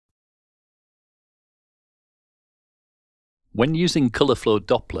When using colour flow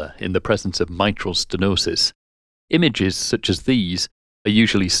Doppler in the presence of mitral stenosis, images such as these are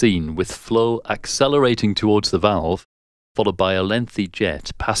usually seen with flow accelerating towards the valve, followed by a lengthy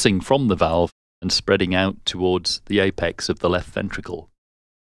jet passing from the valve and spreading out towards the apex of the left ventricle.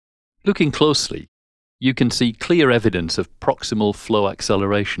 Looking closely, you can see clear evidence of proximal flow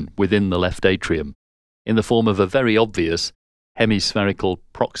acceleration within the left atrium in the form of a very obvious hemispherical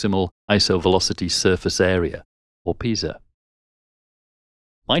proximal isovelocity surface area, or PISA.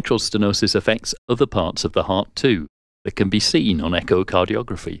 Mitral stenosis affects other parts of the heart too that can be seen on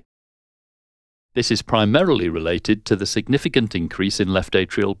echocardiography. This is primarily related to the significant increase in left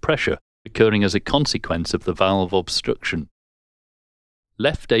atrial pressure occurring as a consequence of the valve obstruction.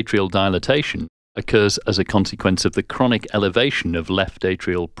 Left atrial dilatation occurs as a consequence of the chronic elevation of left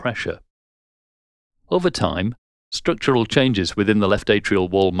atrial pressure. Over time, structural changes within the left atrial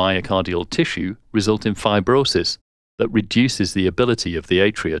wall myocardial tissue result in fibrosis that reduces the ability of the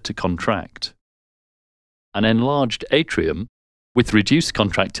atria to contract. An enlarged atrium with reduced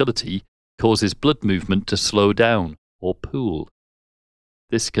contractility causes blood movement to slow down or pool.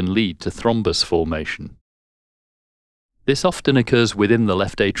 This can lead to thrombus formation. This often occurs within the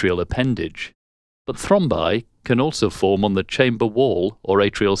left atrial appendage, but thrombi can also form on the chamber wall or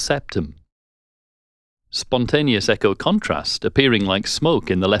atrial septum. Spontaneous echo contrast appearing like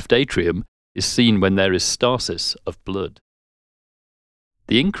smoke in the left atrium is seen when there is stasis of blood.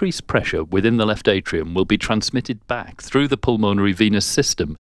 The increased pressure within the left atrium will be transmitted back through the pulmonary venous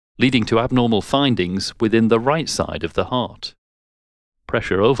system, leading to abnormal findings within the right side of the heart.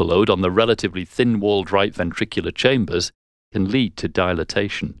 Pressure overload on the relatively thin-walled right ventricular chambers can lead to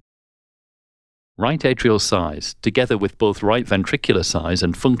dilatation. Right atrial size, together with both right ventricular size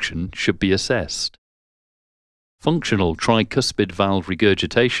and function, should be assessed. Functional tricuspid valve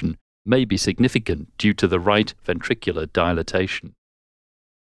regurgitation may be significant due to the right ventricular dilatation.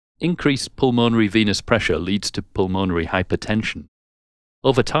 Increased pulmonary venous pressure leads to pulmonary hypertension.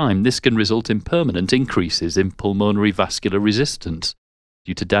 Over time, this can result in permanent increases in pulmonary vascular resistance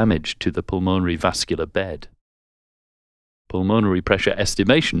due to damage to the pulmonary vascular bed. Pulmonary pressure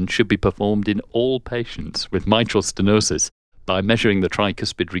estimation should be performed in all patients with mitral stenosis by measuring the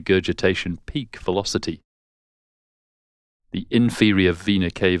tricuspid regurgitation peak velocity, the inferior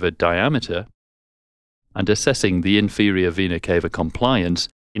vena cava diameter, and assessing the inferior vena cava compliance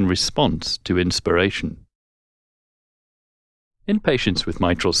in response to inspiration. In patients with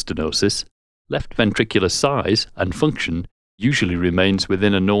mitral stenosis, left ventricular size and function usually remains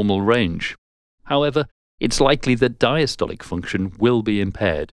within a normal range. However, it's likely that diastolic function will be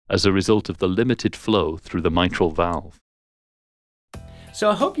impaired as a result of the limited flow through the mitral valve. So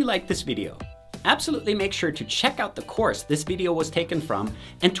I hope you liked this video. Absolutely make sure to check out the course this video was taken from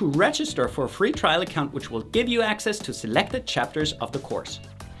and to register for a free trial account which will give you access to selected chapters of the course.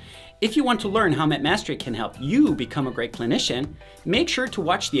 If you want to learn how Med Mastery can help you become a great clinician, make sure to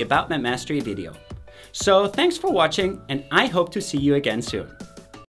watch the About Med Mastery video. So thanks for watching, and I hope to see you again soon.